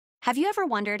Have you ever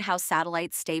wondered how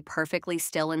satellites stay perfectly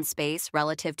still in space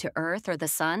relative to Earth or the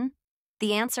Sun?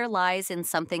 The answer lies in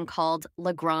something called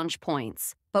Lagrange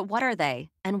points. But what are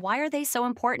they, and why are they so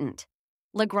important?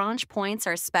 Lagrange points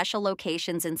are special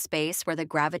locations in space where the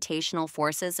gravitational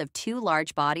forces of two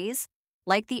large bodies,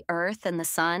 like the Earth and the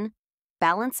Sun,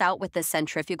 balance out with the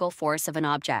centrifugal force of an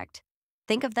object.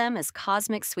 Think of them as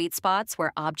cosmic sweet spots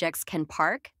where objects can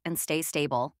park and stay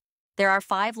stable. There are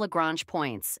five Lagrange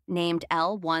points, named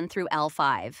L1 through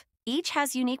L5. Each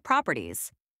has unique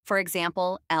properties. For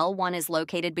example, L1 is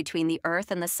located between the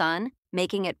Earth and the Sun,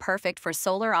 making it perfect for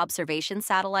solar observation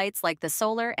satellites like the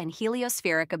Solar and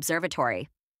Heliospheric Observatory.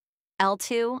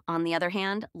 L2, on the other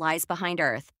hand, lies behind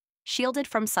Earth, shielded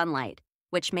from sunlight,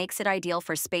 which makes it ideal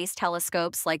for space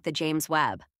telescopes like the James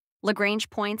Webb. Lagrange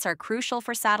points are crucial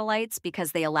for satellites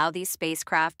because they allow these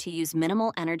spacecraft to use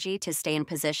minimal energy to stay in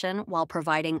position while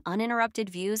providing uninterrupted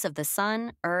views of the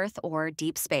Sun, Earth, or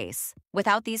deep space.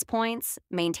 Without these points,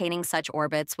 maintaining such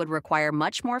orbits would require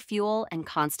much more fuel and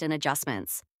constant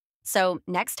adjustments. So,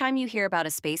 next time you hear about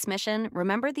a space mission,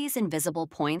 remember these invisible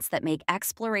points that make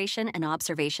exploration and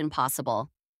observation possible.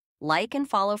 Like and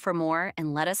follow for more,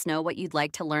 and let us know what you'd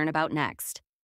like to learn about next.